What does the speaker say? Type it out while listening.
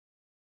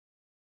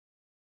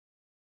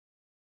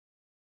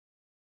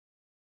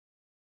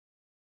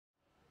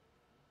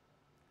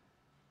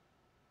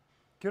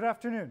Good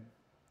afternoon.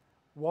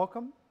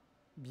 Welcome,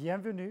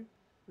 bienvenue,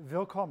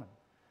 willkommen.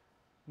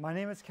 My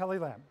name is Kelly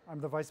Lamb.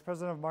 I'm the Vice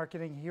President of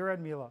Marketing here at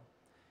Miele.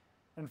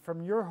 And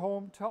from your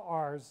home to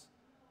ours,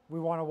 we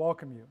want to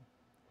welcome you.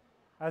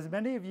 As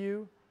many of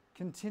you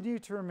continue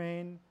to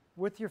remain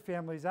with your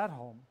families at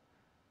home,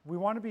 we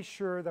want to be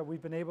sure that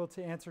we've been able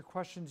to answer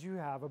questions you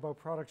have about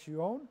products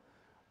you own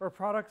or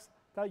products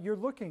that you're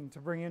looking to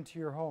bring into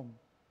your home.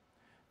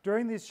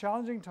 During these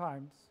challenging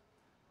times,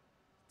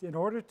 in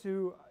order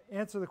to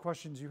answer the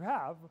questions you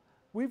have,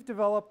 we've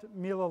developed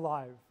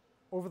MieleLive.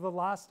 Over the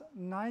last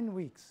 9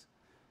 weeks,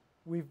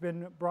 we've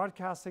been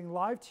broadcasting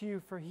live to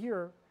you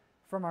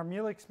from our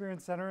Miele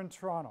Experience Center in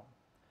Toronto,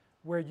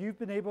 where you've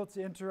been able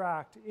to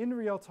interact in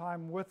real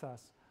time with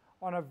us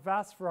on a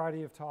vast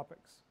variety of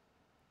topics.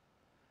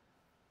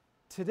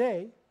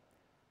 Today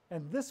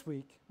and this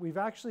week, we've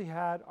actually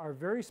had our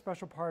very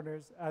special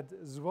partners at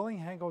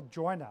Zwilling Henckels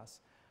join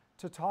us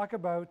to talk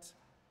about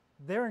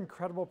their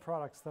incredible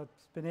products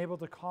that's been able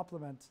to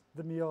complement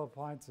the Miele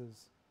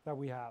appliances that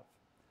we have.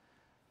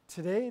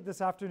 Today, this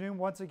afternoon,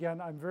 once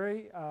again, I'm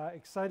very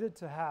excited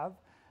to have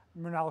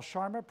Mrinal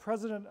Sharma,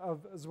 President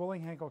of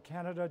Zwilling Henckels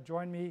Canada,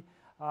 join me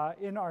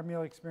in our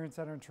Miele Experience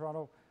Center in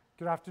Toronto.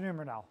 Good afternoon,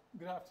 Mrinal.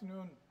 Good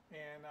afternoon,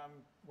 and I'm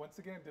once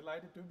again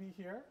delighted to be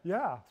here.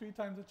 Yeah. 3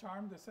 times the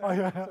charm, they say. Oh,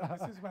 yeah.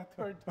 So this is my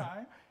 3rd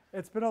time.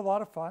 It's been a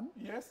lot of fun.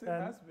 Yes, it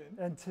has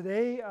been. And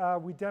today,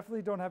 we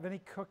definitely don't have any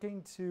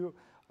cooking to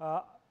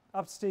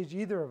upstage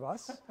either of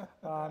us.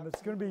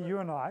 It's going to be you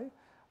and I.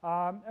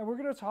 And we're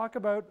going to talk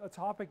about a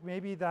topic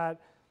maybe that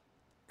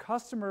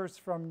customers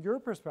from your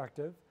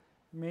perspective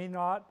may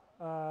not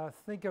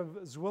think of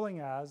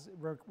Zwilling as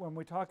when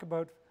we talk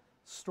about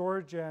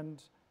storage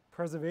and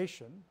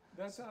preservation.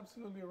 That's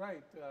absolutely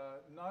right.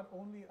 Not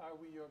only are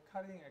we your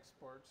cutting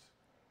experts,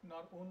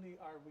 not only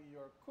are we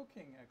your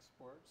cooking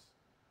experts,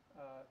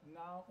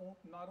 not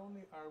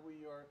only are we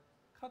your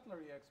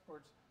cutlery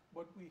experts,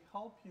 but we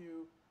help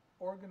you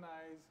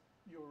organize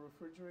your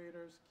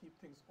refrigerators, keep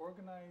things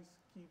organized,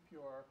 keep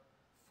your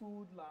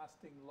food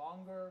lasting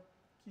longer,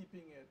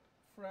 keeping it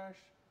fresh,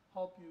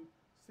 help you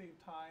save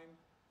time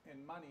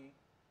and money.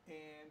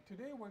 And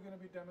today we're going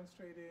to be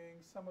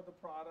demonstrating some of the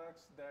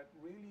products that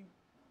really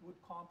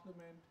would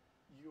complement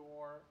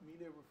your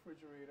Miele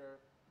refrigerator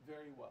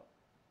very well.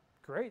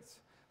 Great.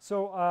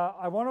 So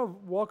I want to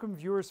welcome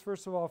viewers,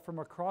 first of all, from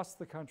across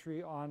the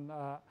country on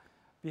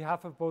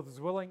behalf of both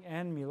Zwilling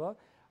and Miele.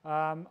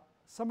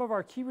 Some of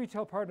our key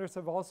retail partners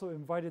have also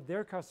invited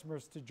their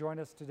customers to join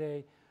us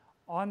today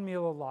on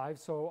MieleLive.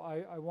 So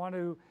I want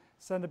to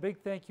send a big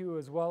thank you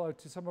as well out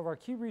to some of our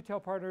key retail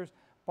partners,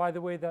 by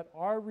the way, that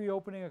are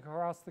reopening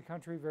across the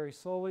country very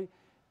slowly.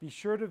 Be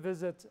sure to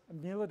visit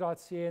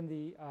miele.ca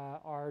and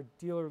our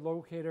dealer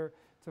locator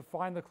to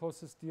find the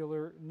closest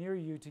dealer near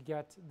you to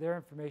get their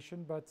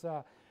information. But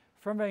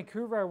from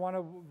Vancouver, I want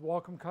to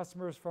welcome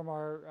customers from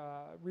our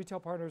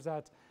retail partners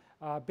at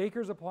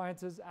Baker's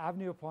Appliances,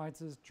 Avenue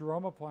Appliances,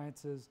 Jerome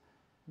Appliances,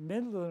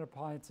 Midland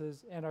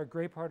Appliances, and our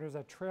great partners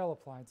at Trail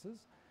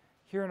Appliances.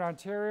 Here in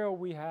Ontario,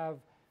 we have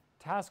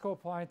Tasco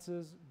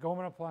Appliances,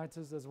 Goman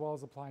Appliances, as well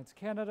as Appliance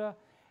Canada.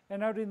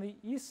 And out in the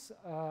east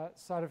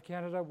side of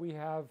Canada, we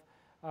have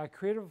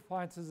Creative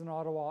Appliances in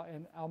Ottawa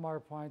and Almar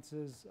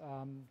Appliances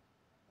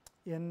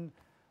in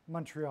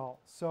Montreal.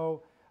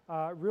 So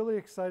really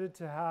excited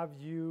to have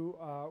you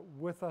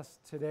with us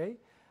today.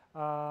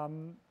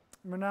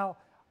 Mrinal,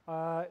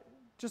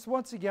 just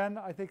once again,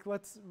 I think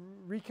let's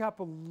recap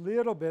a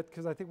little bit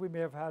because I think we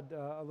may have had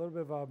a little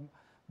bit of a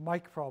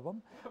mic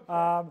problem.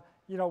 Okay.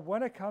 You know,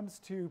 when it comes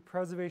to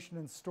preservation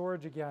and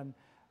storage again,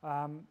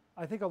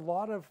 I think a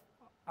lot of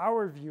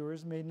our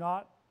viewers may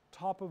not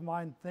top of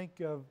mind think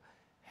of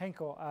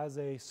Henckels as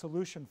a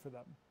solution for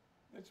them.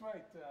 That's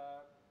right.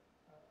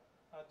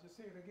 I'll just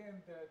say it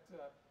again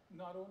that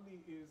not only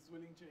is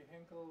Zwilling J.A.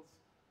 Henckels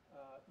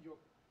your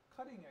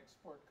cutting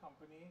export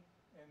company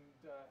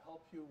and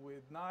help you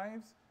with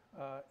knives,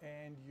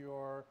 and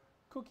your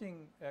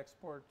cooking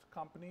export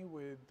company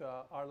with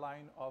our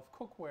line of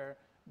cookware,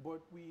 but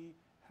we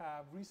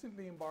have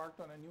recently embarked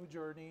on a new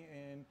journey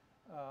in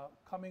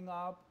coming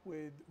up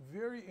with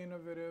very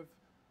innovative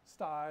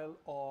style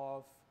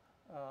of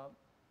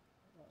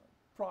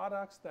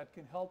products that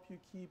can help you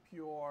keep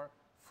your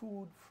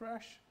food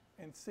fresh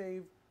and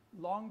save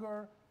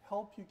longer,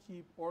 help you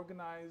keep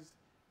organized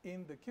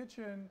in the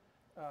kitchen,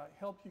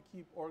 help you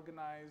keep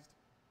organized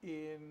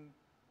in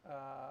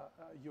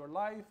your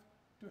life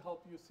to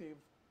help you save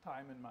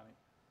time and money.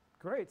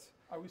 Great.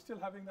 Are we still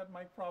having that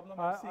mic problem?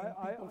 I'm seeing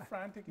people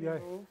frantically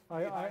move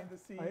behind the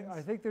scenes.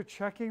 I think they're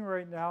checking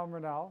right now,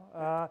 Mrinal.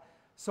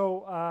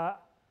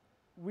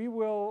 We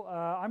will,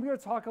 I'm going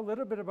to talk a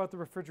little bit about the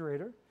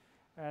refrigerator,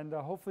 and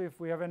hopefully if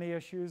we have any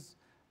issues,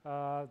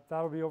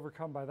 that'll be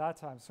overcome by that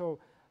time. So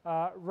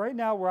right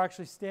now we're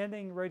actually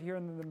standing right here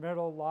in the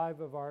middle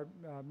live of our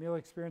Miele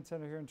Experience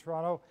Center here in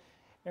Toronto,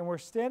 and we're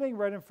standing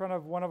right in front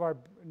of one of our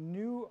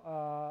new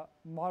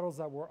models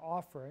that we're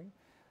offering.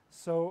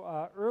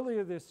 So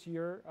earlier this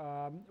year,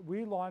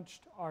 we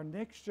launched our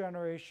next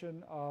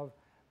generation of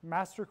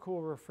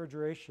MasterCool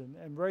refrigeration.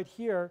 And right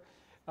here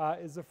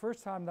is the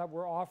first time that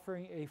we're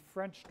offering a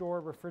French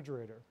door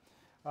refrigerator.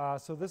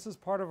 So this is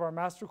part of our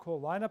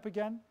MasterCool lineup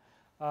again.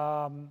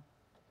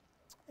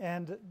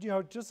 And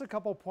just a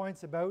couple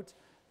points about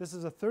this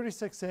is a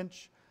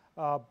 36-inch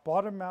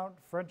bottom mount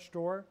French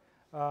door.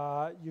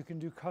 You can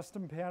do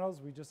custom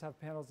panels. We just have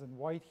panels in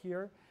white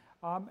here.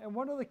 And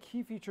one of the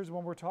key features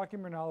when we're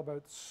talking now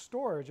about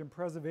storage and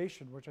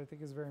preservation, which I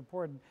think is very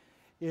important,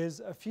 is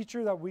a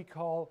feature that we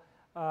call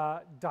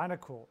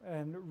DynaCool.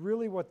 And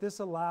really what this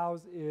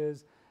allows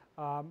is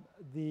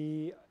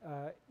the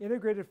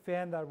integrated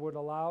fan that would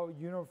allow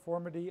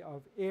uniformity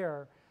of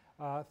air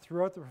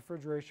throughout the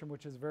refrigeration,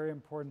 which is very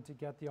important to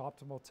get the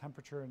optimal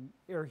temperature and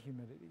air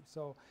humidity.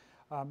 So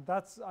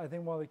that's, I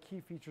think, one of the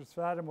key features for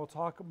that, and we'll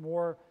talk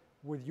more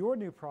with your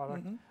new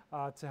product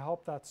to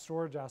help that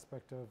storage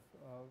aspect of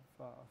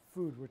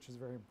food, which is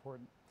very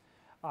important.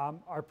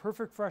 Our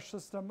Perfect Fresh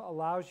system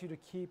allows you to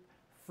keep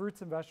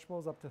fruits and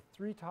vegetables up to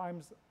 3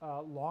 times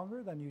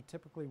longer than you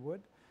typically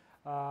would.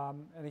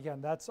 And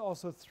again, that's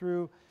also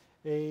through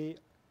a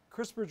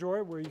crisper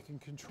drawer where you can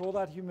control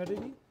that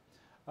humidity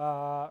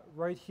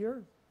right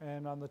here.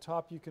 And on the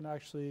top, you can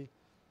actually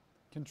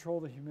control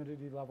the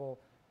humidity level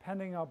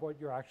depending on what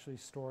you're actually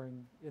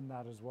storing in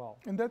that as well.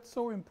 And that's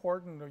so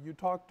important. You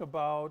talked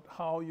about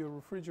how your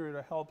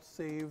refrigerator helps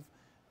save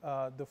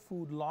the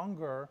food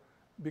longer,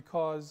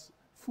 because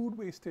food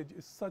wastage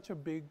is such a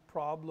big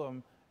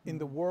problem in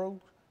the world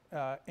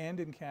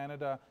and in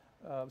Canada.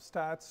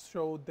 Stats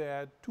show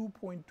that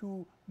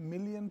 2.2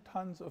 million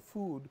tons of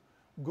food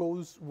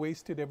goes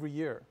wasted every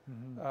year.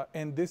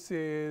 And this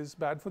is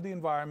bad for the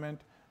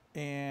environment,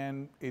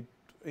 and it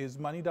is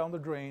money down the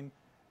drain.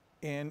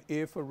 And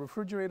if a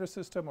refrigerator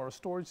system or a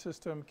storage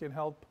system can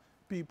help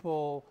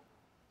people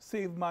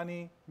save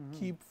money,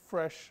 keep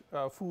fresh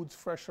foods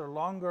fresher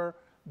longer,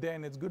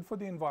 then it's good for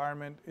the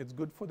environment, it's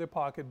good for their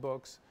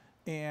pocketbooks,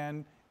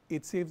 and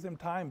it saves them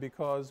time,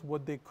 because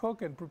what they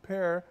cook and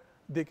prepare,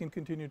 they can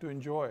continue to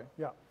enjoy.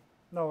 Yeah,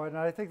 no, and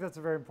I think that's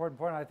a very important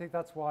point. I think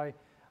that's why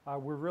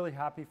we're really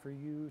happy for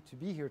you to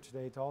be here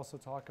today to also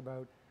talk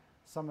about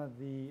some of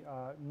the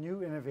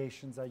new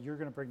innovations that you're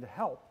going to bring to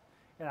help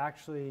and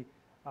actually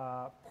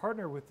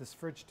partner with this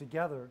fridge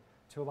together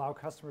to allow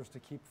customers to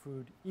keep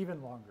food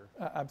even longer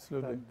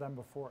than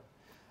before.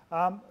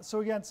 So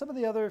again, some of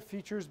the other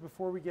features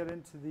before we get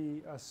into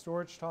the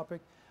storage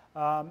topic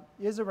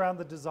is around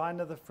the design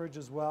of the fridge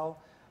as well.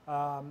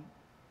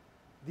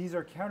 These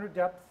are counter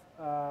depth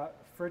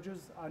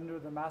fridges under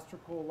the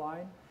MasterCool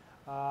line.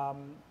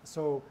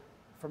 So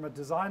from a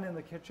design in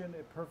the kitchen,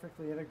 it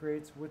perfectly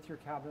integrates with your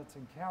cabinets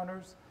and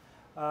counters.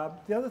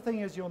 The other thing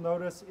is you'll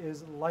notice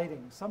is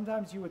lighting.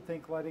 Sometimes you would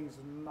think lighting is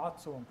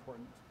not so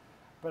important,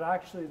 but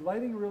actually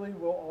lighting really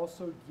will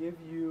also give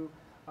you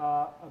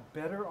a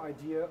better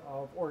idea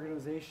of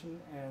organization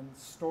and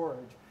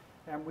storage.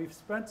 And we've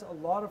spent a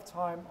lot of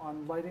time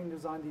on lighting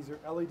design. These are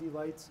LED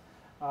lights,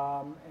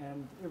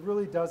 and it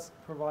really does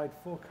provide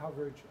full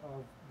coverage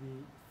of the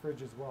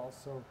fridge as well.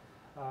 So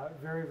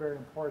very, very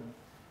important.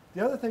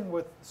 The other thing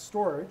with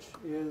storage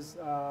is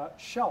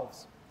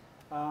shelves.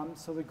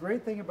 So the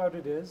great thing about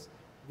it is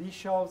these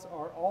shelves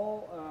are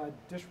all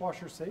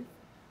dishwasher safe.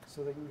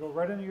 So they can go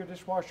right into your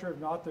dishwasher. If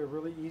not, they're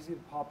really easy to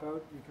pop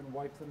out. You can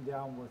wipe them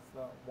down with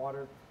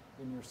water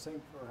in your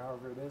sink or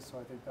however it is. So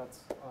I think that's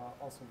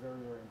also very,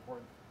 very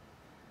important.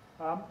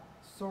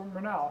 So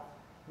Ronald,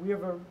 we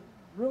have a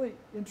really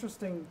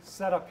interesting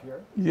setup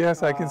here.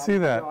 Yes, I can see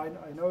that. I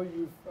know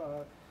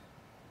you've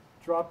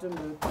dropped in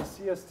to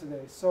see us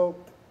today. So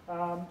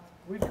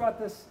we've got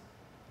this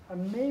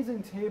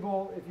amazing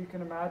table, if you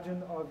can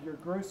imagine, of your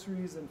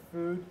groceries and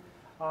food.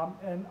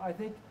 And I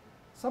think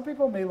some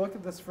people may look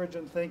at this fridge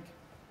and think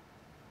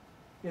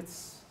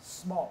it's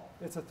small.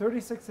 It's a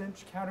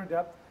 36-inch counter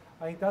depth.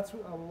 I think that's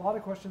a lot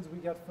of questions we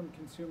get from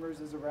consumers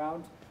is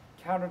around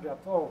counter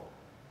depth. Oh,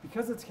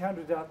 because it's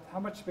counter depth, how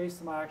much space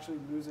am I actually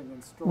losing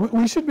in storage?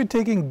 We should be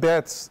taking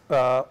bets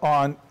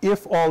on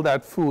if all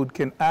that food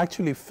can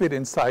actually fit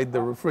inside the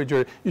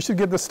refrigerator. You should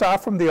get the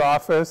staff from the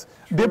office.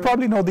 True. They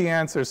probably know the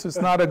answer, so it's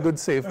not a good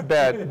safe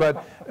bet.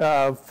 But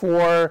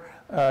for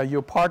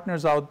your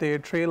partners out there,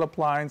 Trail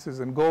Appliances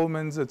and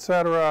Goldman's,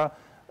 etc.,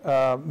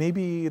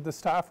 maybe the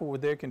staff over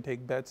there can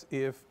take bets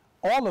if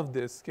all of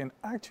this can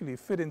actually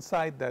fit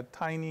inside that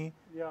tiny,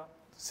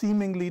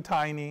 seemingly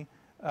tiny,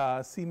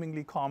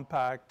 seemingly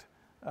compact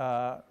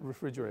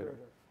refrigerator.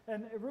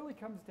 And it really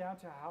comes down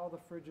to how the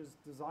fridge is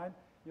designed.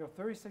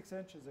 36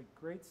 inch is a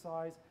great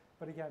size,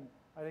 but again,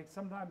 I think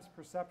sometimes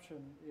perception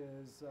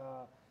is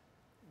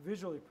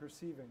visually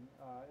perceiving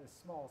is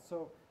small.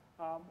 So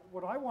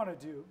what I want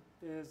to do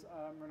is,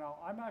 Ronald,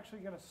 I'm actually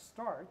going to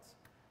start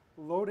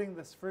loading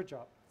this fridge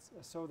up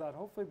so that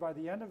hopefully by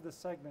the end of this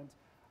segment,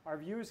 our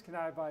viewers can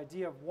have an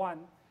idea of, one,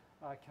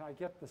 can I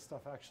get this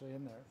stuff actually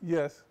in there?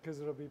 Yes.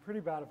 Because it'll be pretty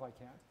bad if I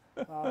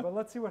can't. But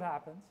let's see what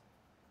happens.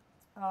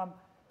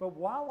 But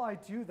while I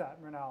do that,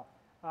 Ronald,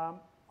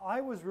 I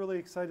was really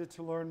excited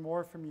to learn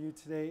more from you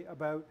today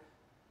about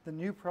the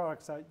new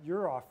products that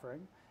you're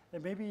offering.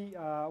 And maybe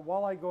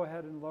while I go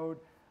ahead and load,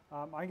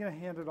 I'm going to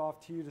hand it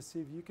off to you to see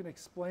if you can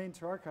explain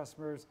to our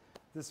customers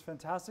this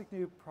fantastic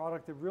new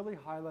product that really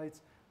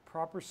highlights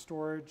proper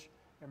storage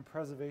and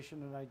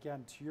preservation. And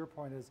again, to your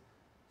point, is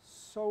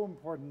so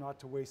important not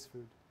to waste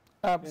food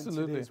in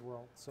today's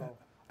world. So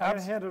I'm going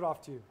to hand it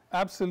off to you.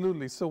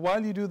 Absolutely. So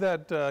while you do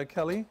that,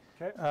 Kelly,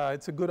 Okay.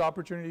 It's a good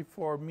opportunity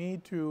for me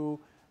to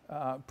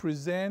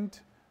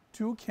present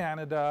to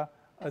Canada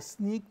a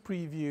sneak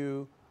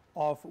preview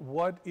of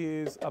what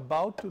is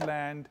about to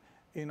land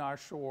in our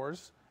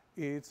shores.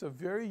 It's a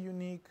very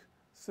unique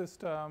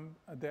system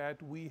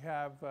that we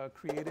have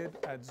created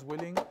at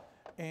Zwilling,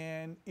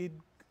 and it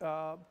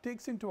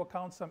takes into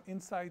account some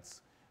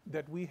insights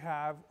that we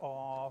have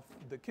of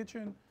the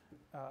kitchen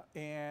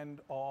and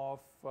of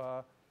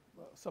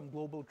some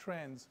global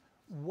trends.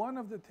 One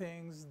of the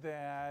things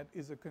that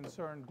is a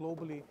concern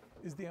globally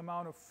is the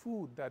amount of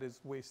food that is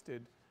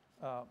wasted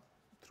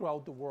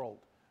throughout the world.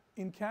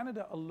 In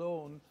Canada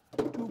alone,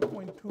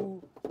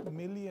 2.2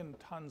 million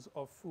tons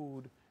of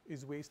food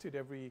is wasted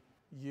every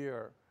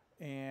year,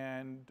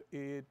 and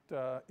it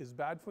is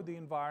bad for the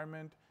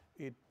environment.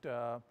 It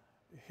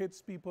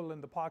hits people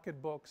in the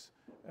pocketbooks.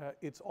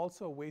 It's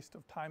also a waste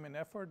of time and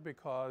effort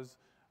because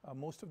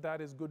most of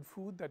that is good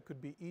food that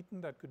could be eaten,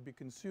 that could be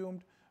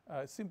consumed.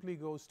 Simply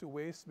goes to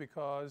waste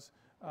because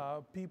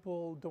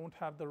people don't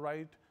have the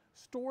right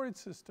storage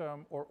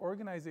system or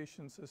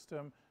organization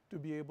system to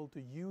be able to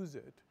use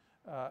it.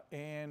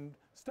 And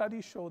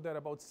studies show that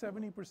about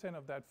 70%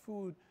 of that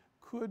food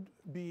could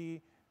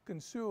be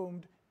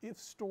consumed if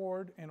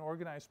stored and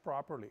organized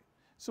properly.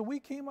 So we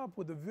came up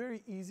with a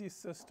very easy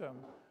system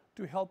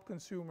to help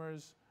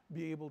consumers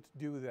be able to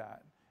do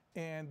that.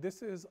 And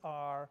this is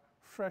our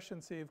Fresh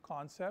and Save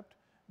concept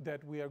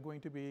that we are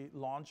going to be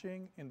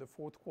launching in the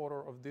fourth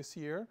quarter of this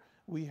year.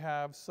 We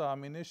have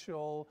some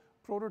initial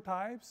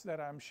prototypes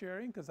that I'm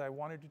sharing because I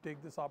wanted to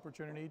take this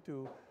opportunity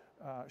to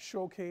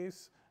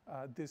showcase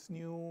this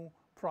new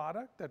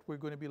product that we're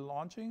going to be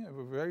launching, and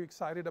we're very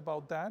excited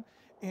about that.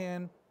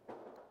 And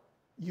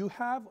you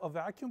have a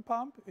vacuum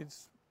pump.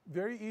 It's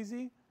very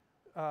easy.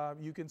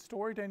 You can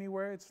store it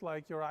anywhere. It's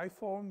like your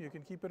iPhone. You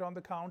can keep it on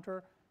the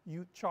counter.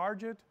 You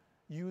charge it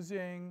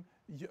using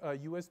a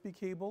USB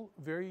cable,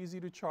 very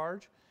easy to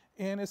charge.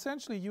 And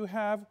essentially you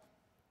have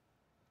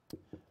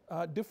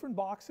different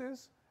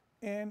boxes,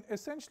 and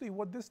essentially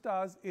what this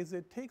does is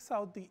it takes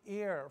out the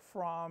air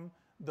from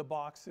the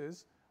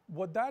boxes.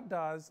 What that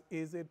does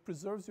is it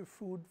preserves your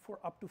food for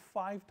up to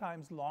 5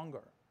 times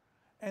longer,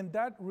 and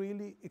that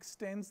really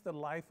extends the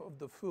life of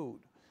the food.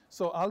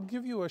 So I'll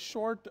give you a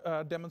short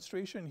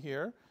demonstration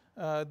here.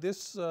 I've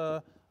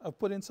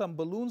put in some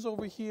balloons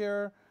over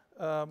here.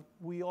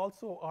 We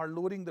also are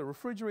loading the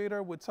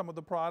refrigerator with some of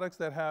the products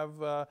that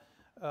have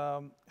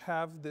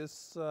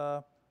this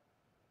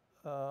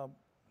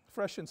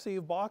Fresh and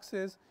Save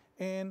boxes.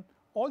 And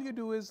all you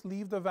do is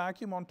leave the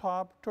vacuum on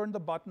top, turn the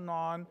button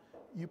on.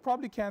 You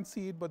probably can't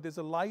see it, but there's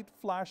a light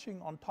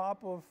flashing on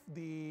top of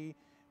the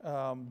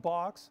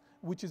box,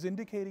 which is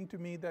indicating to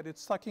me that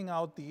it's sucking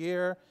out the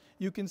air.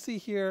 You can see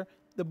here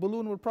the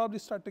balloon will probably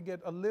start to get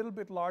a little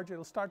bit larger.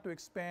 It'll start to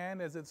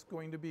expand as it's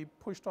going to be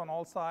pushed on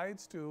all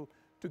sides to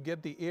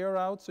get the air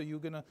out. So you're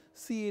going to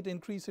see it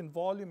increase in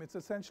volume. It's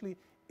essentially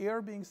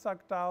air being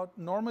sucked out.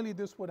 Normally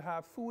this would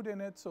have food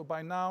in it, so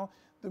by now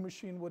the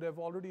machine would have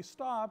already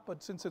stopped,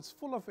 but since it's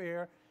full of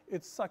air,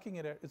 it's sucking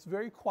it. It's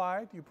very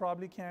quiet. You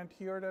probably can't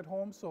hear it at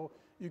home, so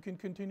you can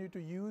continue to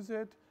use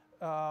it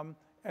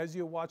as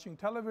you're watching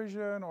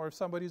television, or if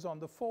somebody's on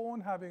the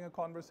phone having a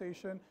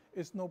conversation.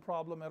 It's no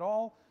problem at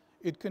all.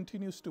 It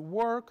continues to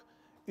work.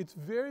 It's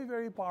very,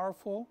 very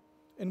powerful.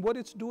 And what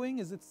it's doing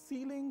is it's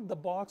sealing the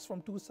box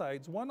from 2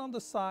 sides. One on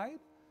the side,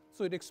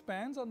 so it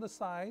expands on the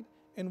side,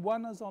 and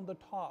one is on the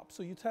top.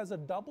 So it has a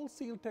double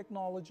seal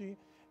technology.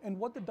 And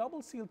what the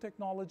double seal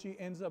technology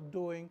ends up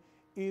doing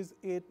is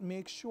it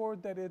makes sure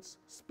that it's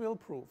spill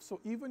proof. So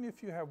even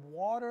if you have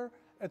water,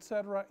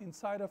 etc.,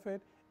 inside of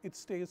it, it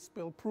stays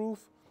spill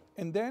proof.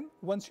 And then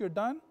once you're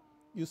done,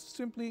 you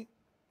simply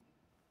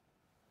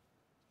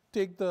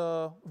take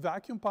the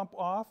vacuum pump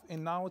off,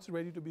 and now it's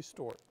ready to be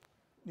stored.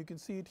 You can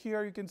see it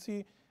here. You can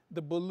see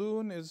the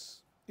balloon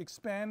is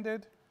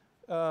expanded.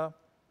 You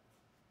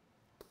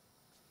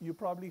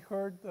probably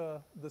heard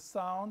the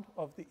sound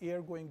of the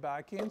air going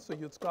back in. So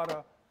it's got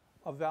a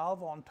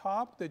valve on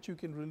top that you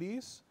can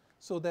release,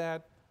 so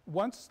that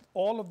once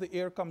all of the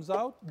air comes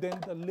out, then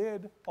the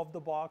lid of the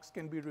box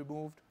can be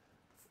removed,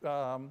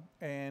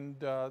 and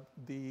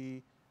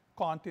the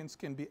contents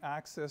can be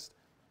accessed.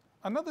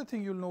 Another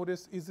thing you'll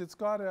notice is it's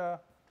got a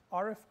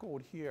RF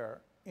code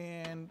here,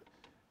 and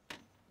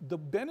the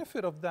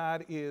benefit of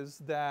that is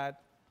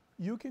that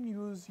you can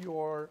use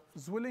your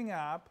Zwilling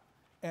app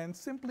and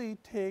simply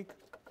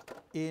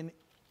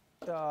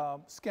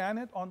scan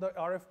it on the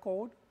RF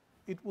code.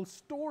 It will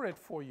store it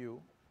for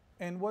you,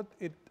 and what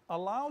it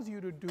allows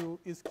you to do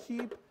is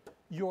keep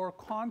your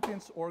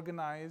contents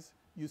organized.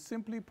 You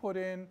simply put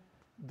in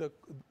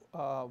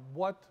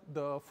what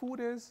the food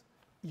is.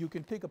 You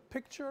can take a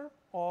picture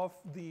of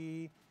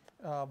the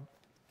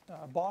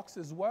box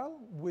as well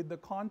with the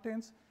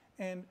contents,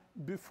 And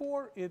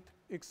before it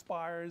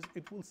expires,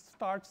 it will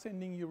start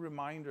sending you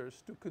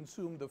reminders to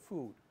consume the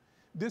food.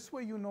 This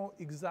way you know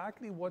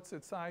exactly what's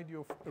inside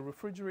your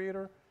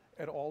refrigerator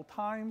at all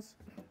times.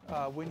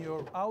 When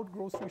you're out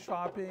grocery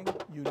shopping,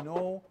 you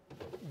know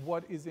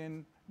what is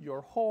in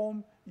your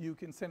home. You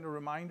can send a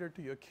reminder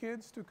to your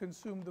kids to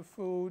consume the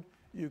food.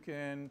 You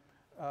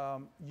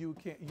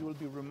will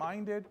be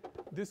reminded.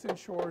 This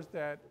ensures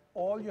that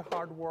all your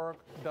hard work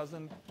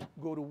doesn't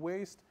go to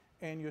waste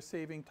and you're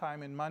saving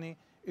time and money.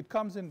 It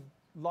comes in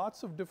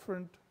lots of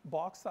different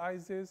box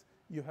sizes.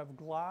 You have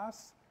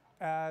glass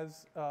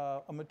as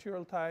a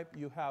material type.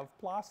 You have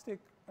plastic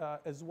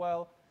as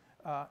well.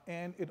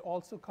 And it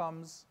also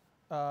comes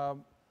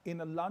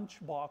in a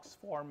lunchbox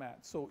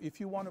format. So if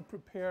you want to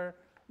prepare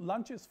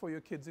lunches for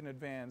your kids in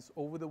advance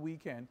over the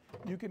weekend,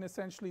 you can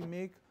essentially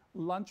make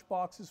lunch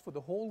boxes for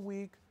the whole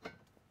week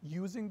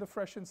using the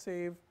Fresh and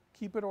Save,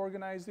 keep it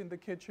organized in the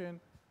kitchen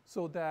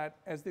so that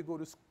as they go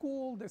to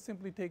school, they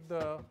simply take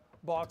the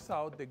box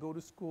out, they go to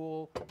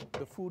school,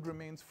 the food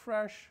remains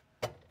fresh,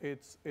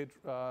 it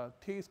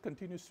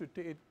continues to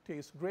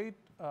taste great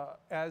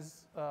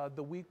as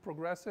the week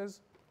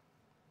progresses,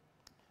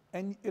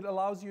 and it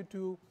allows you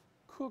to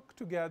cook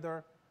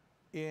together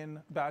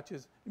in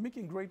batches. You're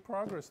making great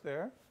progress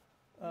there.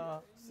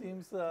 Yeah,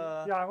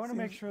 I want to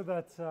make sure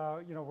that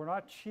we're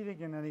not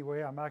cheating in any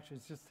way.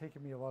 It's just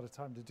taking me a lot of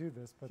time to do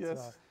this, but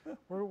yes.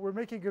 we're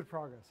making good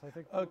progress. I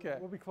think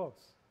we'll be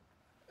close.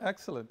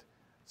 Excellent.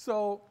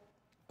 So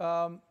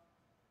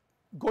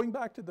going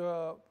back to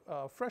the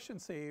Fresh and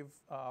Save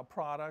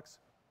products,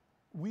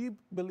 we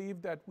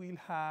believe that we'll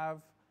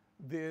have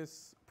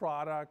this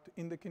product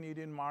in the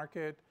Canadian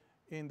market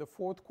in the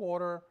fourth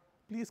quarter.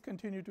 Please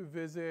continue to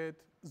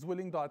visit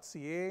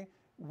Zwilling.ca,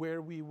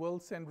 where we will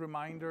send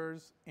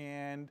reminders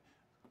and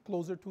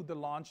closer to the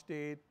launch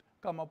date,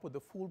 come up with a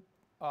full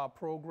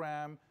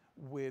program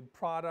with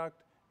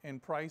product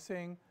and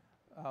pricing.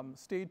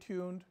 Stay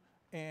tuned.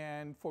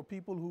 And for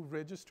people who've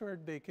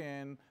registered, they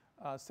can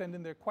send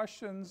in their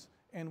questions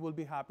and we'll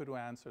be happy to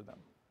answer them.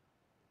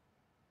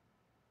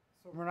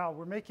 So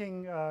we're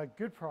making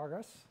good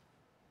progress.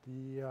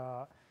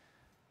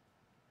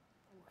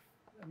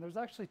 And there's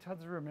actually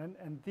tons of room,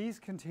 and these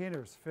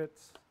containers fit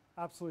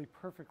absolutely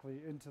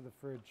perfectly into the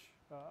fridge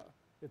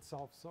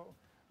itself. So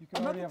you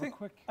can already have a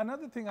quick.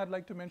 Another thing I'd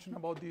like to mention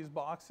about these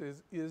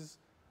boxes is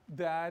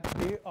that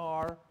they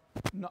are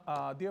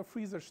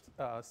freezer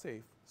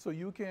safe. So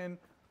you can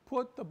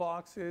put the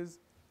boxes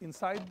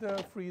inside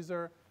the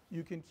freezer.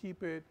 You can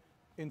keep it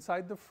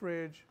inside the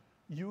fridge.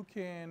 You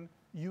can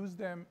use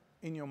them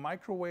in your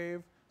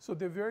microwave. So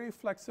they're very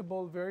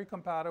flexible, very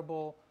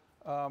compatible.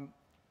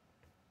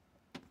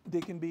 They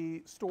can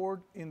be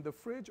stored in the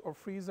fridge or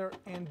freezer,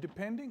 and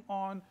depending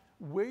on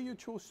where you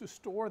chose to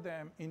store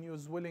them in your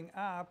Zwilling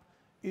app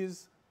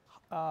is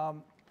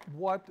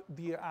what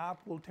the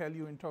app will tell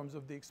you in terms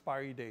of the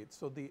expiry date.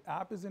 So the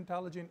app is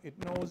intelligent. It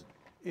knows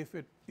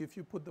if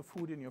you put the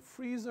food in your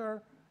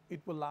freezer,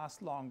 it will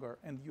last longer,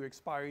 and your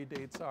expiry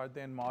dates are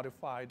then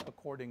modified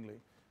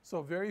accordingly.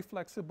 So very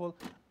flexible.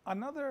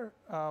 Another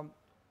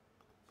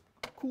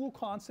cool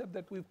concept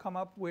that we've come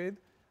up with,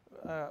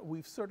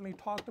 we've certainly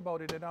talked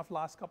about it enough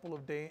last couple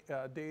of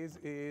days,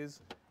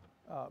 is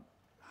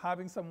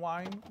having some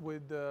wine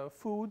with the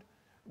food.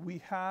 We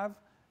have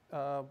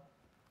a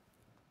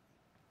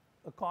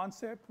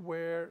concept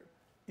where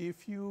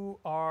if you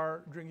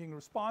are drinking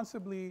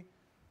responsibly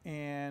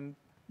and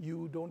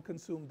you don't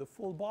consume the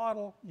full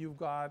bottle, you've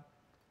got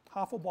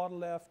half a bottle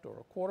left or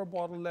a quarter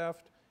bottle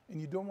left, and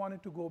you don't want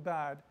it to go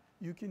bad,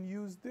 you can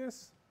use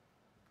this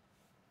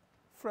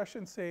Fresh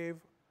and Save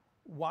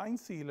wine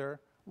sealer,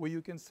 where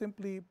you can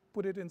simply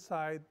put it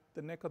inside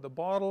the neck of the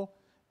bottle,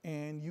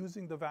 and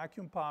using the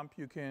vacuum pump,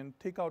 you can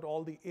take out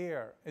all the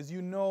air. As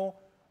you know,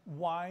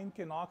 wine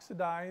can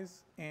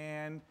oxidize,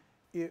 and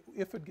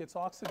if it gets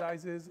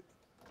oxidizes,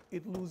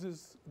 it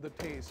loses the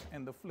taste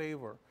and the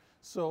flavor.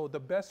 So the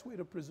best way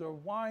to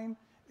preserve wine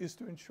is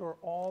to ensure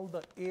all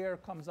the air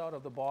comes out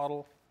of the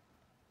bottle.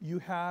 You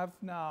have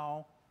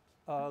now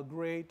a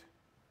great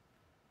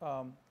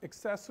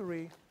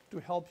accessory to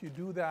help you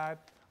do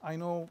that. I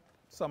know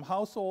some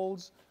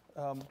households,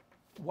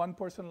 one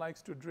person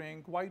likes to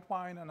drink white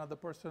wine, another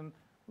person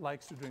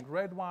likes to drink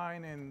red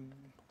wine, and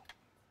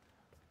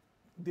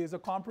there's a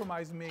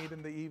compromise made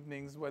in the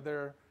evenings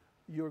whether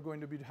you're going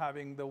to be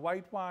having the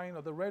white wine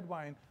or the red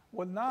wine.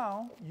 Well,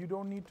 now you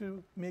don't need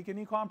to make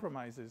any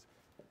compromises.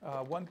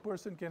 One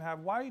person can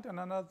have white and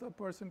another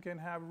person can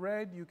have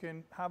red. You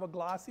can have a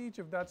glass each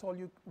if that's all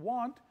you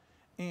want,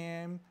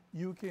 and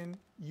you can,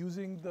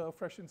 using the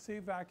Fresh and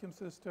Save vacuum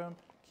system,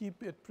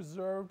 keep it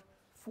preserved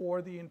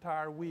for the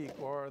entire week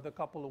or the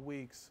couple of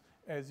weeks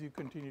as you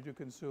continue to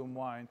consume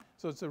wine.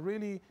 So it's a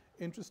really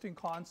interesting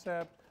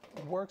concept.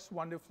 It works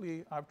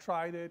wonderfully. I've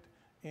tried it,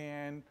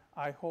 and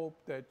I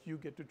hope that you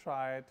get to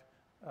try it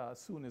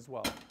soon as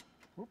well.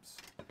 Oops.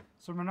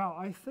 So now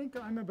I think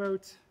I'm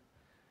about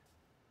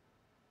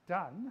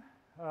done.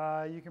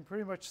 You can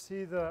pretty much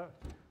see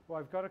well,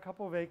 I've got a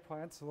couple of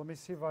eggplants, so let me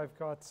see if I've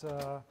got,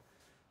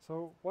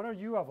 so why don't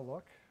you have a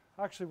look?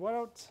 Actually, why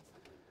don't,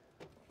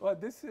 Well,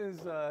 this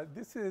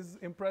is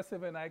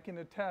impressive, and I can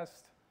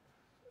attest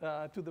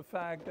to the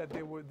fact that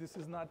this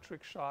is not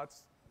trick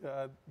shots.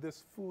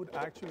 This food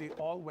actually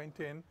all went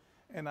in,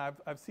 and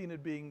I've seen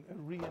it being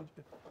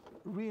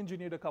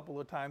re-engineered a couple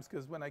of times,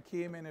 because when I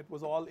came in, it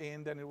was all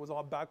in, then it was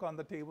all back on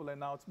the table, and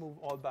now it's moved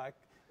all back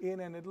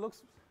in, and it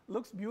looks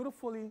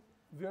beautifully,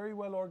 very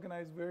well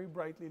organized, very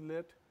brightly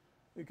lit.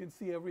 You can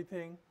see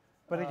everything.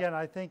 but again,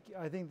 I think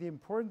the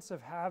importance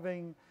of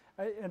having,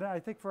 and I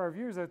think for our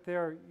viewers out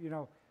there, you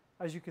know,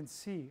 as you can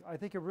see, I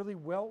think a really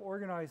well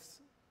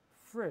organized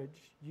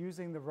fridge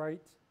using the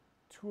right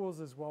tools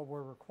as well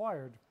where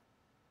required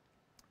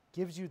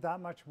gives you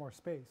that much more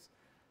space.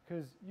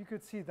 Because you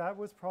could see that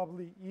was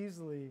probably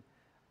easily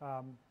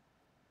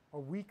a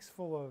week's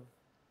full of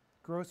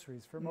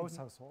groceries for most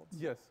households.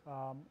 Yes.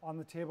 On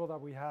the table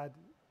that we had,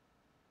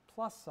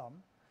 plus some.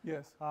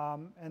 Yes.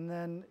 And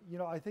then, you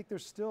know, I think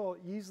there's still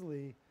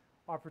easily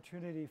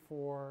opportunity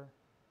for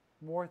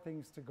more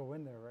things to go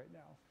in there right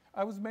now.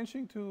 I was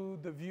mentioning to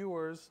the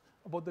viewers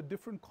about the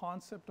different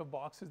concept of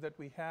boxes that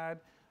we had.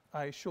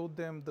 I showed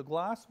them the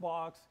glass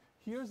box.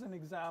 Here's an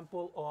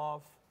example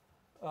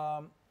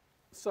of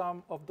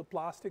some of the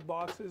plastic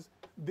boxes.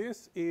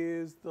 This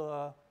is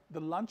the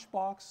lunch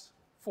box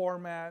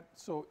format,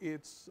 so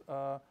it's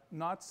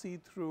not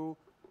see-through.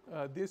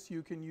 This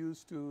you can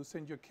use to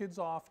send your kids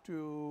off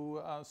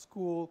to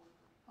school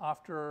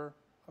after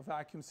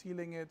vacuum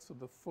sealing it, so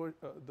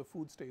the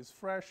food stays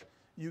fresh.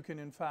 You can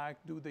in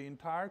fact do the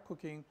entire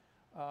cooking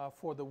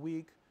for the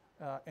week,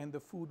 and the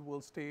food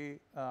will stay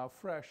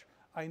fresh.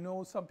 I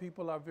know some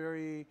people are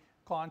very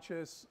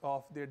conscious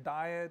of their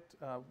diet.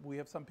 We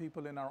have some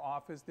people in our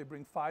office, they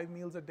bring 5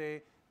 meals a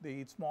day. They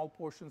eat small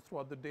portions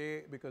throughout the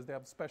day because they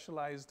have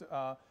specialized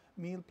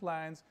meal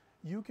plans.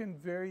 You can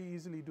very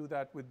easily do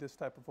that with this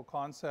type of a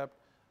concept.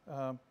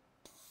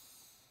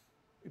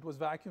 It was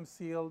vacuum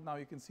sealed. Now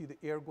you can see the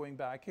air going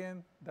back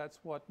in. That's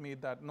what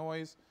made that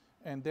noise.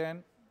 And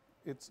then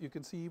you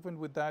can see even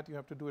with that, you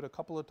have to do it a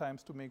couple of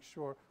times to make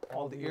sure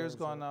all the air's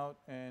gone out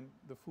and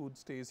the food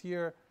stays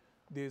here.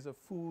 There's a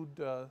food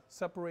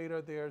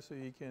separator there, so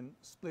you can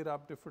split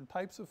up different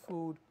types of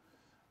food.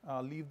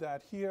 Leave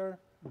that here.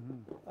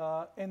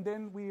 And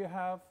then we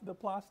have the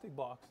plastic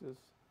boxes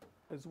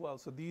as well.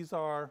 So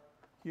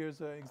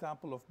here's an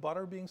example of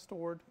butter being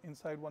stored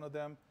inside one of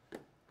them.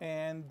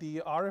 And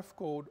the RF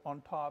code on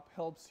top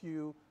helps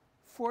you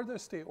further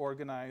stay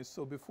organized.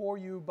 So before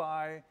you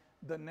buy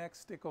the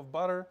next stick of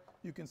butter,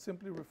 you can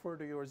simply refer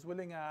to your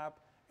Zwilling app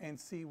and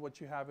see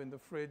what you have in the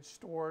fridge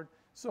stored.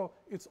 So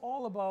it's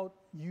all about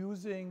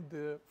using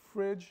the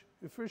fridge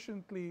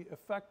efficiently,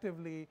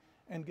 effectively,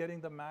 and getting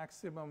the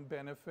maximum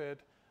benefit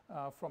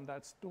from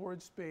that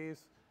storage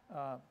space.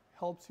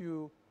 Helps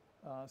you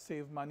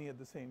save money at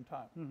the same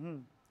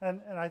time.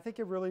 And I think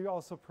it really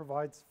also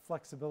provides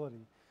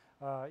flexibility.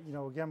 You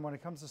know, again, when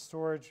it comes to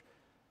storage,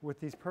 with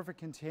these perfect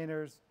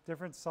containers,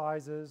 different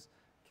sizes,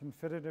 can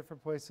fit in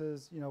different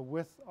places. You know,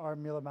 with our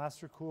Miele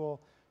MasterCool,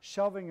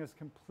 shelving is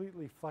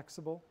completely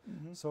flexible.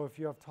 So if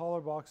you have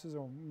taller boxes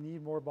or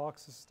need more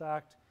boxes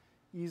stacked,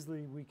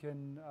 easily we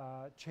can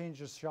change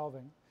the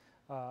shelving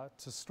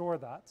to store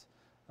that.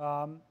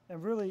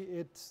 And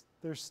really,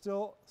 there's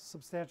still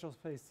substantial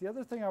space. The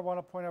other thing I want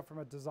to point out from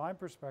a design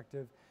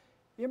perspective,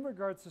 in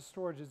regards to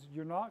storage, is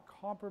you're not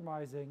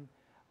compromising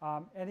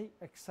any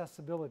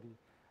accessibility.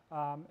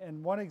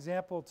 And one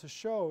example to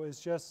show is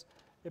just,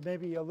 it may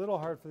be a little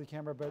hard for the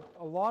camera, but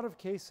a lot of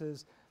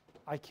cases,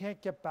 I can't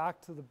get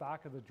back to the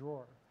back of the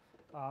drawer.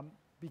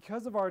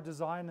 Because of our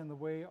design and the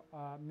way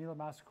Miele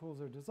MasterCools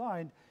are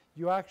designed,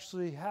 you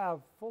actually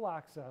have full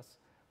access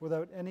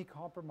without any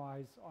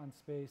compromise on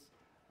space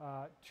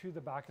to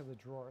the back of the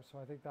drawer. So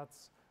I think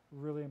that's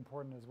really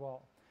important as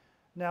well.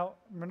 Now,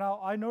 Mrinal,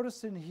 I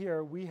noticed in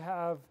here we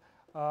have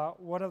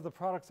one of the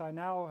products I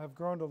now have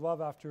grown to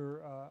love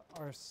after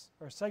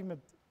our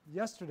segment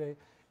yesterday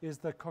is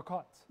the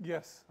cocotte.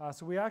 Yes.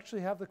 So we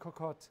actually have the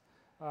cocotte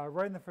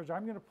right in the fridge.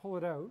 I'm going to pull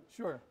it out.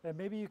 Sure. And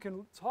maybe you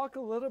can talk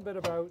a little bit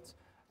about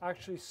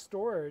actually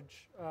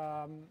storage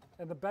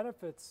and the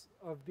benefits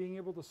of being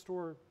able to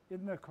store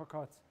in the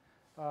cocotte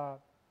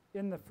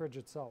in the fridge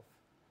itself.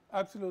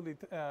 Absolutely.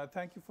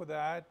 Thank you for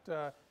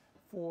that.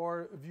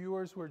 For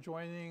viewers who are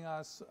joining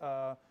us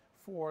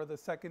for the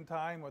second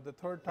time or the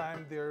third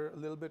time, they're a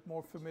little bit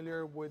more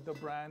familiar with the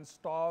brand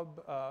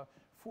Staub.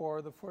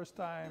 For the first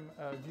time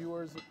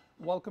viewers,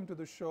 welcome to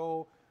the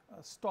show.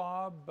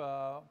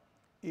 Staub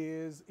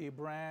is a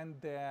brand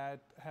that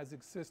has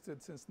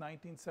existed since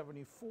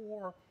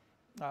 1974.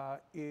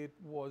 It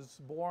was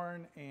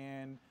born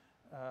and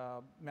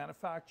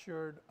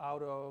manufactured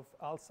out of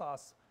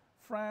Alsace,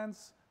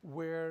 France,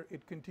 where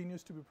it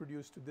continues to be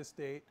produced to this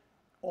date.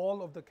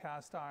 All of the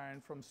cast iron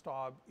from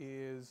Staub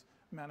is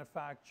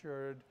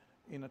manufactured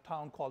in a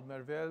town called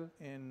Mervel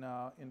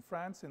in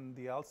France, in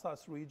the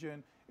Alsace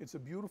region. It's a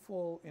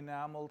beautiful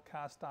enameled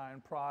cast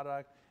iron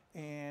product,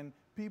 and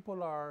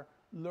people are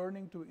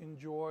learning to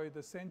enjoy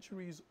the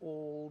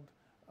centuries-old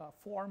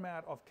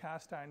format of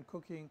cast iron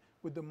cooking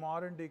with the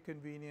modern day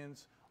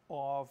convenience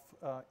of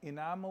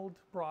enameled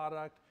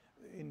product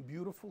in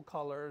beautiful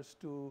colors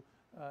to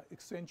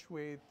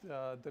accentuate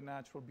the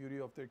natural beauty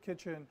of their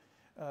kitchen.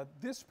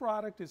 This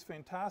product is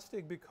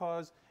fantastic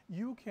because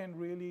you can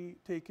really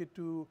take it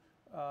to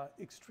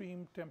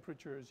extreme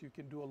temperatures. You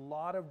can do a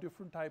lot of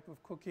different type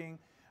of cooking.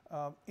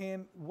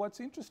 And what's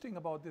interesting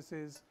about this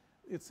is,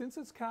 since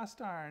it's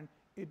cast iron,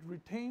 it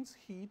retains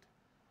heat,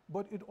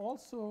 but it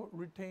also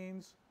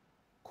retains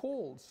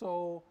cold.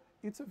 So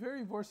it's a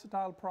very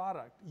versatile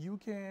product. You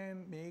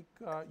can make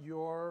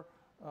your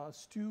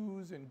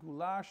stews and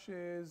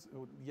goulashes.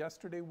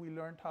 Yesterday we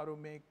learned how to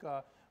make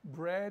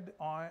bread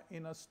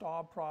in a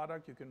stove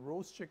product. You can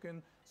roast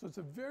chicken. So it's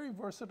a very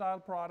versatile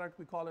product.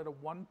 We call it a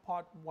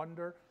one-pot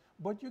wonder.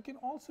 But you can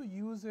also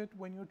use it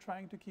when you're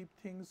trying to keep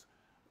things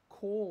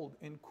cold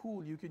and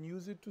cool. You can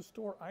use it to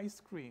store ice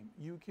cream.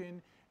 You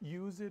can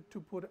use it to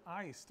put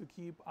ice, to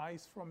keep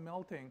ice from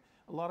melting.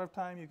 A lot of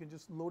time you can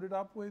just load it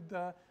up with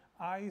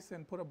ice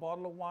and put a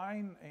bottle of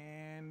wine,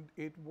 and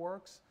it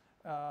works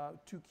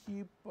to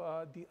keep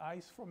the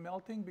ice from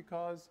melting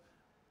because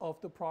of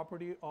the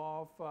property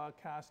of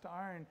cast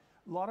iron.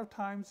 A lot of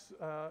times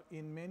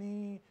in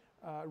many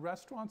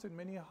restaurants and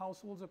many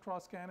households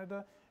across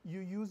Canada, you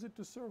use it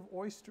to serve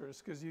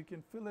oysters because you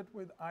can fill it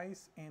with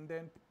ice and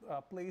then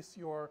place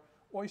your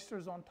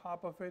oysters on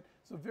top of it.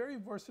 It's a very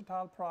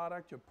versatile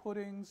product. Your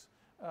puddings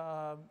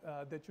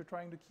that you're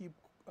trying to keep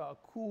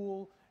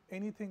cool,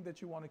 anything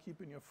that you want to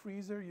keep in your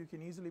freezer, you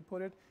can easily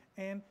put it.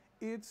 And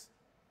it's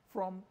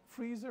from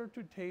freezer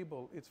to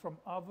table, it's from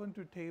oven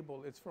to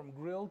table, it's from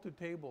grill to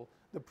table.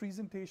 The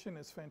presentation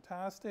is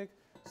fantastic.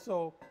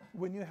 So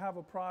when you have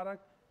a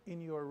product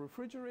in your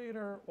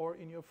refrigerator or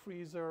in your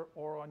freezer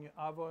or on your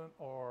oven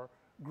or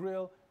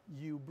grill,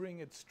 you bring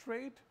it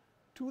straight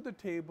to the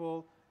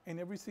table, and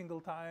every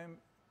single time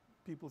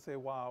people say,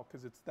 wow,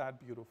 because it's that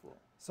beautiful.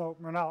 So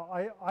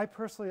Mrinal, I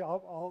personally,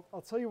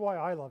 I'll tell you why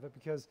I love it,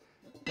 because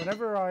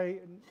whenever I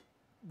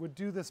would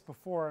do this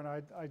before and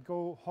I'd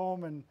go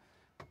home and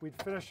we'd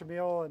finish a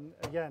meal, and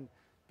again,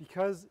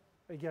 because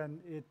again,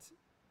 it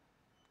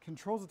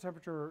controls the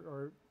temperature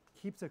or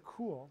keeps it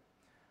cool,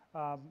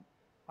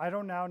 I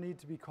don't now need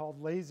to be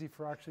called lazy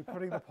for actually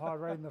putting the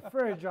pot right in the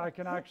fridge. I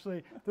can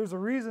actually, there's a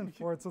reason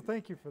for it, so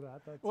thank you for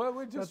that.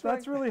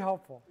 That's really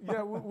helpful.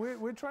 Yeah,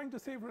 we're trying to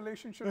save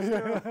relationships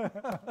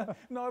too,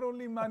 not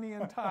only money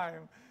and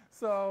time.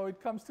 So it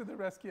comes to the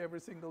rescue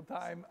every single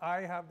time.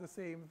 I have the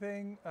same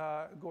thing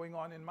going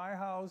on in my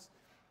house.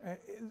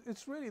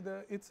 It's really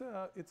it's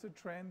a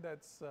trend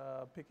that's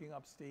picking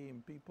up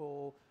steam.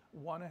 People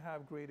want to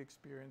have great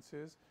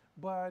experiences,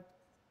 but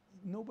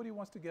nobody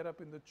wants to get up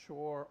in the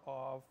chore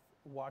of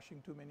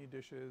washing too many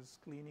dishes,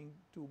 cleaning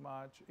too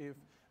much. If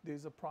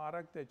there's a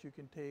product that you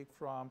can take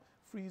from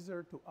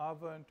freezer to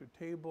oven to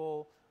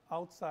table,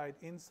 outside,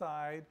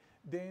 inside,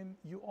 then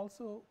you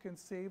also can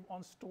save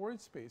on storage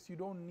space. You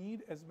don't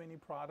need as many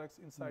products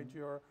inside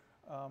your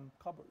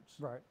cupboards.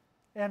 Right.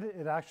 And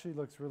it actually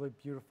looks really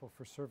beautiful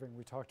for serving.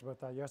 We talked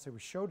about that yesterday. We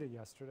showed it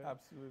yesterday.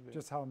 Absolutely.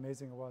 Just how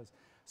amazing it was.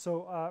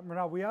 So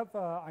Mrinal, we have,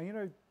 I'm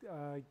going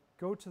to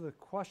go to the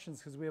questions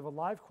because we have a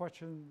live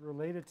question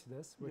related to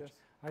this, which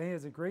I think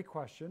is a great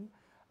question.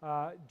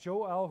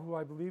 Joe L., who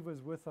I believe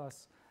was with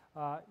us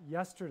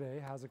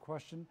yesterday, has a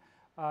question.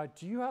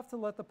 Do you have to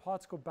let the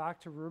pots go back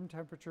to room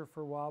temperature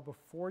for a while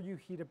before you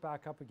heat it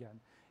back up again?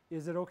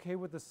 Is it okay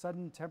with the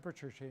sudden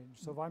temperature change?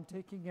 So if I'm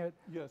taking it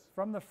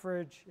from the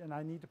fridge and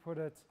I need to put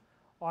it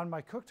on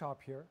my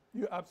cooktop here,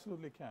 you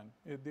absolutely can.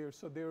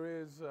 So there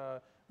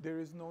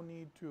is no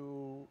need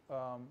to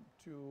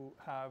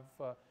have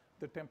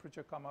the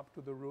temperature come up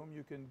to the room.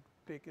 You can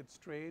take it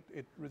straight.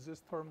 It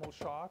resists thermal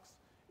shocks.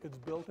 It's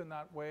built in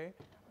that way,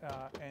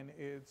 and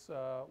it's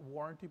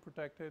warranty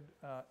protected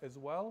as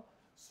well.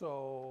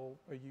 So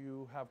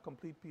you have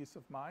complete peace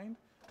of mind,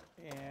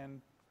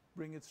 and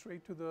bring it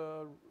straight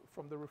to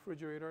from the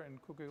refrigerator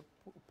and cook it,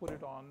 put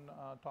it on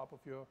top of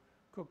your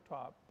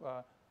cooktop.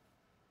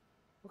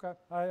 Okay,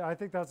 I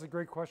think that's a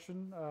great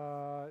question.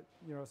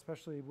 You know,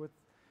 especially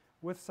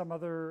with some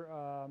other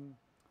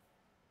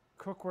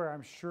cookware,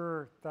 I'm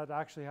sure that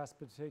actually has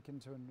to be taken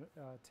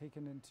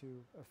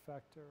into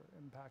effect or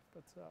impact.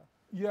 But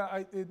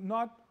yeah,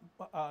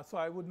 so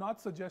I would not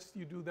suggest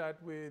you do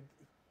that with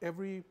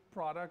every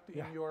product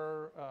in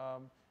your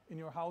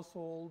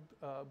household,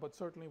 but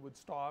certainly with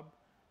stove,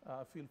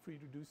 feel free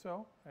to do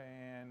so.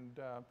 And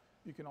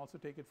you can also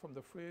take it from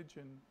the fridge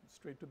and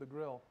straight to the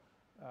grill,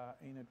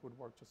 and it would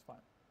work just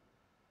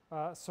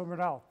fine. So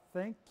Mrinal,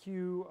 thank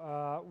you,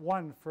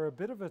 one, for a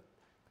bit of a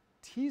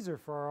teaser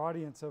for our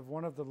audience of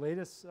one of the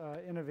latest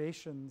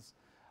innovations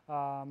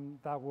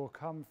that will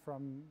come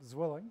from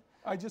Zwilling.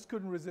 I just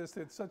couldn't resist.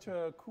 It's such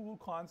a cool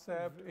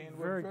concept, and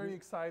we're very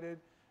excited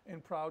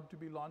and proud to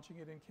be launching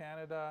it in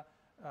Canada.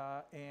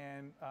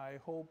 And I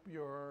hope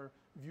your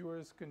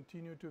viewers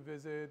continue to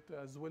visit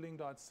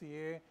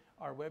Zwilling.ca,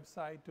 our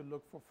website, to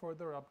look for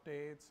further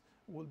updates.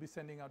 We'll be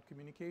sending out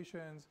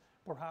communications.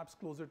 Perhaps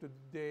closer to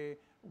the day,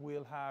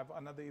 we'll have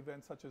another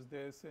event such as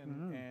this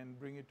and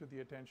bring it to the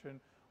attention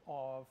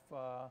of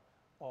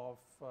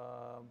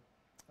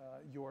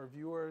your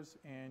viewers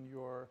and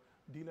your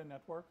dealer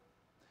network?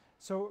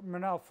 So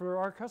Manal, for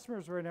our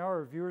customers right now,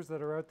 our viewers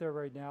that are out there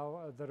right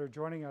now that are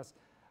joining us,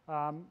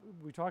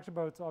 we talked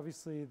about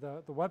obviously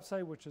the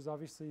website, which is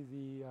obviously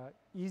the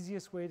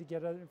easiest way to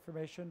get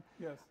information.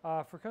 Yes.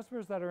 For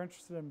customers that are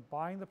interested in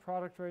buying the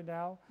product right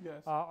now,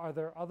 Yes. Are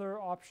there other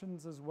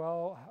options as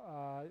well?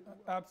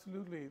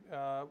 Absolutely.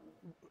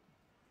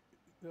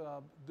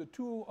 The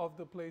two of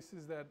the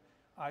places that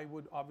I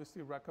would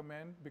obviously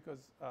recommend, because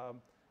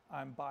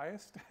I'm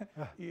biased,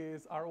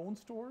 is our own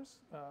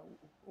stores.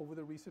 Over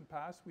the recent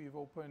past, we've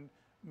opened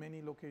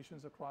many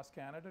locations across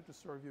Canada to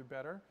serve you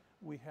better.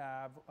 We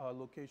have a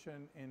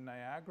location in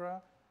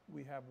Niagara,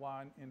 we have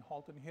one in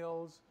Halton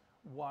Hills,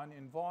 one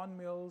in Vaughan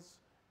Mills,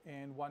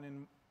 and one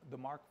in the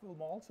Markville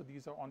Mall. So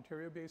these are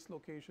Ontario-based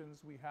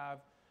locations. We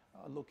have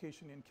a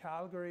location in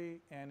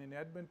Calgary and in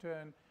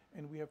Edmonton,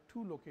 and we have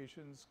 2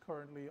 locations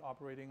currently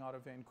operating out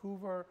of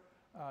Vancouver.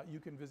 You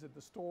can visit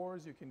the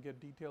stores, you can get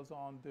details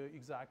on the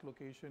exact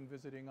location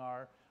visiting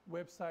our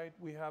website.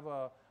 We have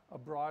a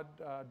broad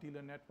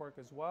dealer network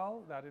as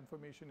well. That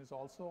information is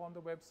also on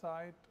the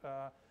website.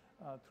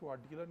 Through our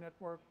dealer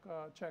network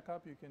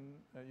checkup, you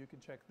can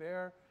check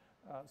there.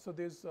 So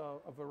there's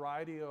a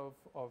variety of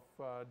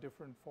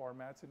different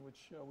formats in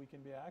which we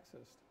can be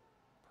accessed.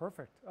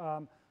 Perfect.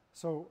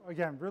 So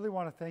again, really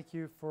want to thank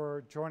you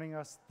for joining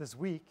us this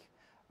week.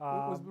 It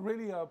was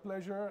really a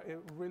pleasure. I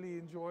really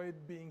enjoyed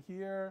being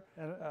here,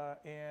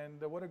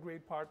 and what a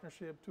great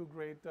partnership. 2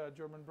 great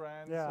German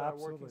brands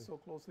working so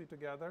closely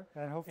together.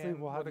 And hopefully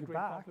we'll have you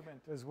back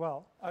as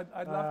well.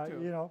 I'd love to.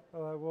 You know,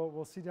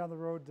 we'll see down the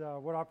road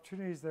what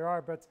opportunities there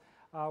are. But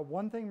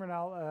one thing,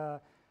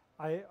 Mernal,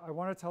 I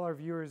want to tell our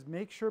viewers,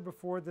 make sure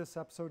before this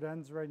episode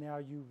ends right now,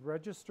 you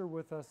register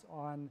with us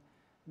on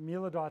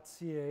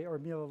Miele.ca or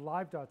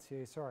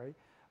MieleLive.ca, sorry.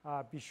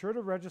 Be sure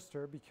to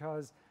register,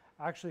 because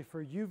actually,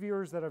 for you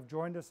viewers that have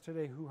joined us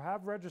today who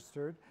have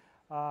registered,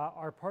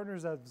 our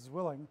partners at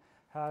Zwilling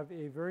have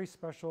a very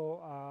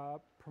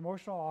special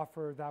promotional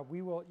offer that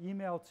we will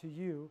email to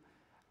you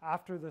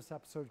after this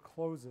episode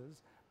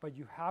closes. But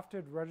you have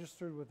to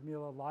register with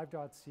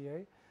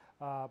MieleLive.ca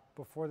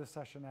before the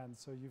session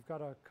ends. So you've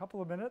got a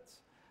couple of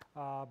minutes,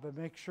 but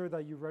make sure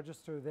that you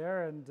register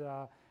there. And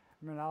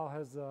Manal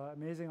has an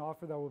amazing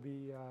offer that will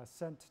be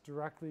sent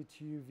directly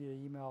to you via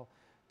email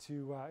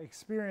to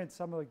experience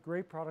some of the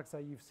great products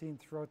that you've seen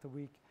throughout the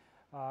week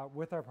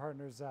with our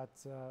partners at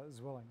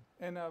Zwilling.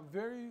 And a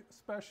very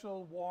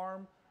special,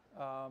 warm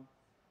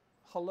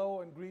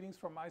hello and greetings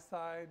from my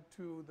side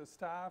to the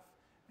staff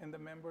and the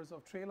members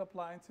of Trail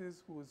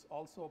Appliances, who is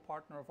also a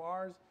partner of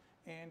ours,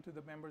 and to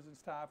the members and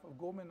staff of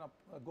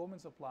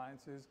Goman's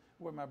Appliances,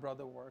 where my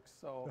brother works.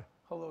 So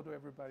hello to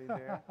everybody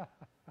there.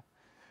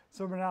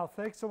 So Manal,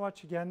 thanks so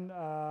much again.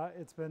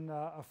 It's been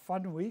a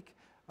fun week.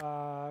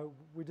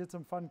 We did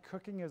some fun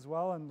cooking as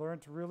well and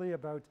learned really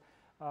about,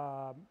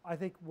 I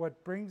think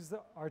what brings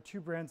our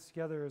 2 brands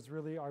together is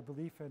really our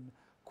belief in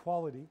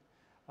quality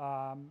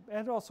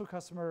and also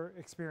customer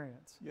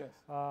experience. Yes.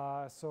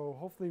 So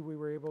hopefully we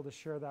were able to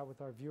share that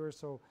with our viewers.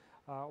 So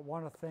I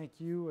want to thank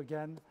you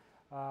again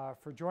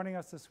for joining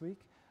us this week.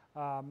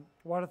 I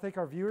want to thank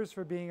our viewers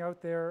for being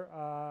out there,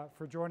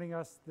 for joining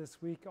us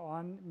this week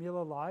on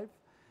MieleLive.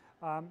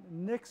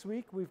 Next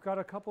week, we've got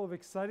a couple of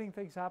exciting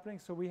things happening.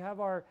 So we have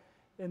our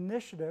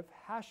initiative,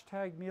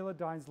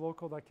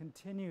 #MieleDinesLocal, that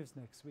continues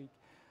next week.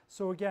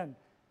 So again,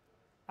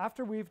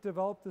 after we've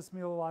developed this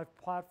MieleLive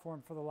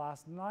platform for the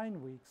last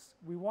 9 weeks,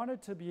 we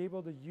wanted to be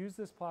able to use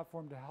this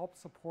platform to help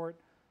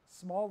support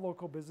small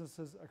local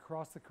businesses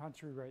across the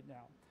country right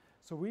now.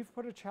 So we've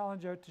put a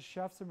challenge out to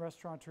chefs and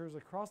restaurateurs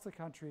across the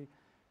country.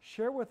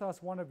 Share with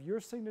us one of your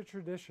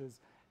signature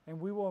dishes, and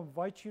we will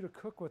invite you to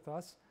cook with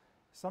us,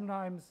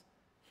 sometimes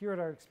here at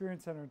our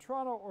Experience Center in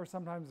Toronto, or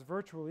sometimes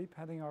virtually,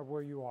 depending on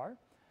where you are.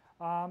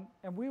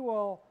 And we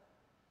will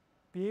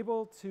be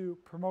able to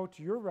promote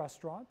your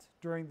restaurant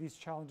during these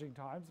challenging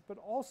times, but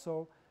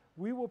also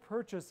we will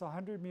purchase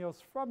 100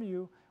 meals from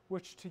you,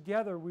 which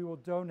together we will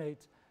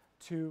donate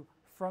to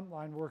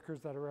frontline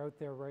workers that are out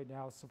there right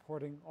now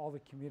supporting all the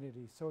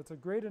community. So it's a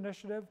great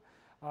initiative.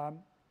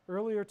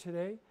 Earlier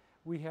today,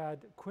 we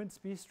had Quince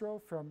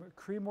Bistro from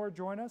Creemore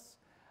join us.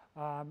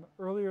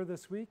 Earlier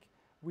this week,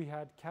 we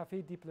had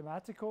Café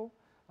Diplomatico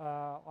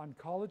on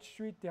College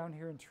Street down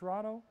here in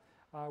Toronto.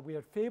 We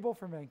had Fable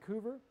from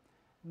Vancouver.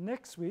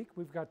 Next week,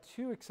 we've got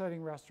 2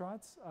 exciting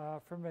restaurants.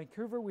 From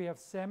Vancouver, we have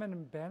Salmon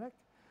and Bannock,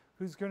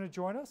 who's going to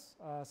join us.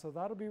 So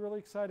that'll be really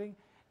exciting.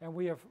 And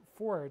we have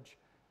Forage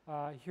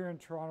here in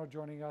Toronto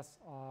joining us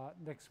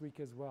next week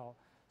as well.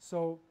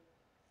 So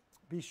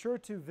be sure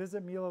to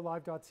visit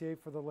MieleLive.ca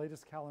for the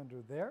latest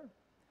calendar there.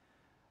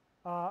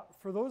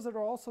 For those that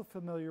are also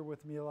familiar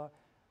with Miele,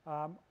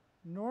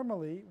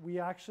 normally we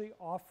actually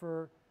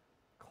offer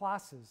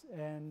classes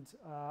and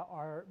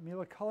our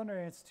Miele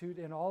Culinary Institute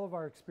in all of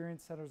our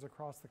experience centers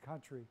across the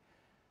country.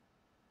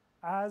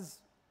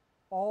 As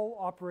all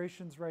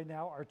operations right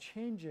now are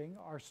changing,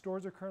 our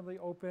stores are currently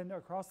open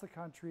across the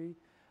country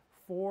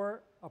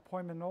for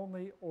appointment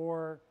only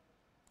or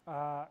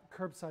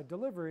curbside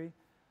delivery.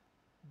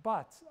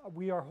 but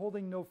we are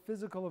holding no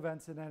physical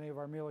events in any of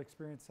our Miele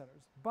Experience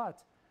Centers.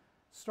 But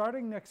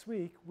starting next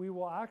week, we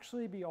will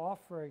actually be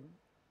offering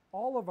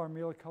all of our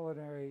Miele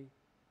Culinary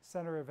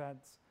Center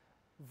events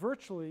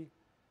virtually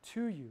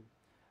to you.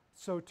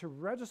 So to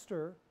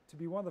register, to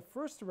be one of the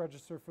first to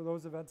register for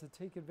those events and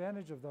take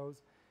advantage of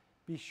those,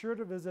 be sure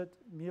to visit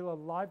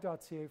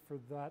MieleLive.ca for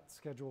that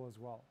schedule as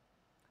well.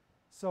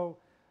 So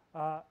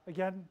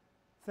again,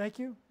 thank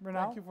you,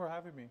 Ronald. Thank you for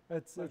having me.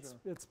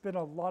 It's been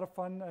a lot of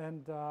fun,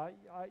 and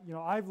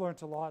I've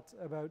learned a lot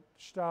about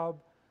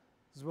Staub,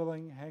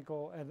 Zwilling,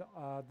 Henckels, and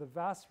the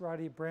vast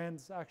variety of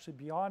brands actually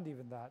beyond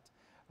even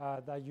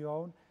that that you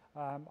own.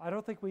 I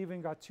don't think we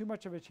even got too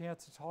much of a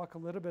chance to talk a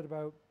little bit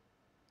about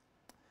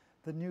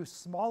the new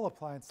small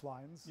appliance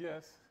lines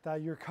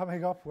that you're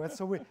coming up with.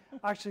 So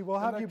we'll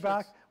have you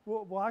back.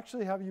 We'll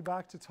actually have you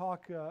back to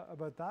talk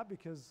about that,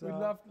 because we'd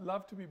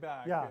love to be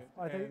back. Yeah,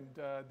 I think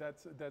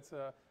that's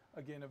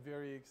again a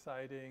very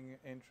exciting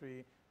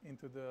entry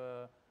into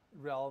the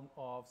realm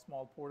of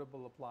small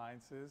portable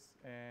appliances,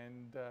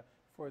 and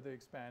further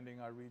expanding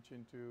our reach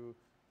into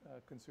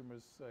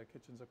consumers'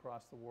 kitchens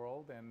across the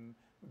world. And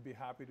we'd be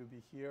happy to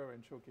be here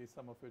and showcase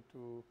some of it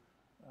to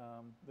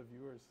the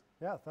viewers.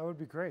 Yeah, that would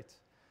be great.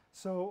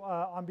 So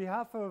on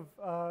behalf of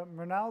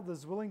Ronald, the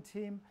Zwilling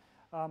team,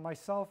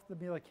 myself, the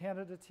Miele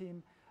Canada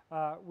team,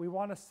 we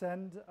want to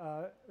send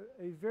a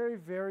very,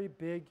 very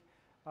big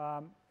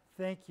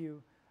thank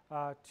you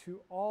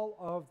to all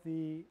of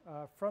the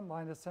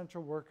frontline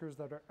essential workers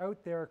that are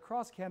out there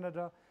across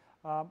Canada.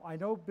 I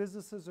know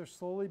businesses are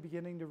slowly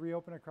beginning to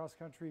reopen across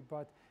country,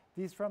 but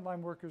these frontline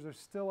workers are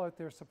still out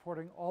there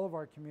supporting all of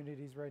our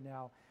communities right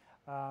now.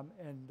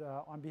 And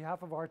on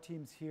behalf of our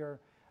teams here,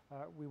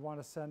 we want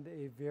to send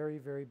a very,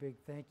 very big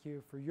thank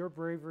you for your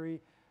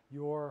bravery,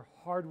 your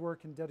hard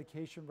work and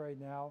dedication right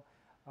now.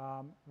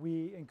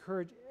 We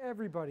encourage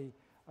everybody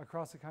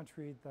across the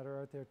country that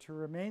are out there to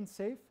remain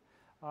safe,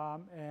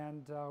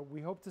 and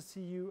we hope to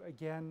see you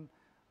again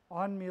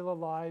on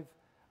MieleLive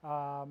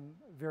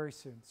very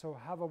soon. So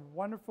have a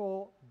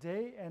wonderful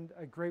day and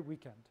a great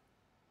weekend.